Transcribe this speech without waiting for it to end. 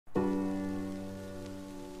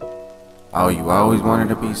Oh, you always wanted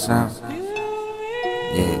to be something?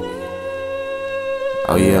 Yeah.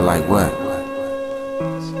 Oh yeah, like what?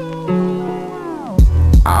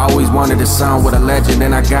 I always wanted a song with a legend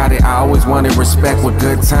and I got it. I always wanted respect with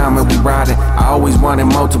good time and we ride it. I always wanted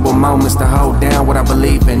multiple moments to hold down what I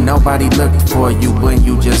believe in. Nobody looked for you when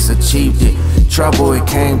you just achieved it. Trouble, it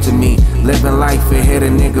came to me. Living life, it hit a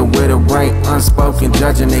nigga with a right. Unspoken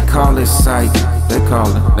judging, they call it sight. They call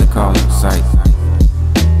it sight.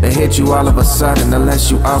 They hit you all of a sudden unless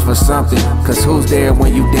you offer something. Cause who's there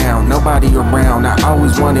when you down? Nobody around. I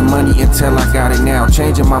always wanted money until I got it now.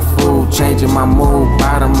 Changing my food, changing my mood.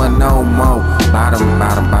 Bottom or no more. Bottom,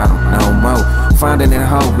 no more. Finding it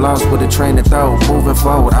hope, lost with a train of thought. Moving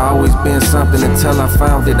forward, I always been something until I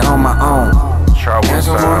found it on my own. Guess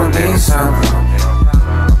I wanna be something.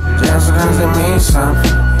 Just cause it means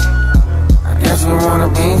something. I guess you wanna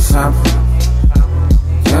be something.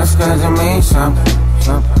 Just cause it means something.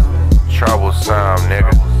 Troublesome,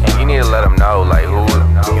 nigga. And you need to let them know, like, who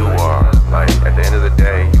you are. Like, at the end of the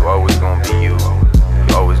day, you always gonna be you.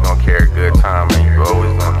 You always gonna carry good time, and you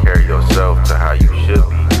always gonna carry yourself to how you should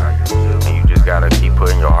be. And you just gotta keep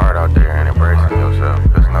putting your heart out there and embracing yourself,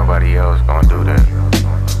 because nobody else gonna do that.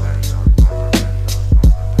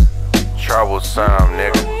 Troublesome,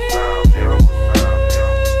 nigga.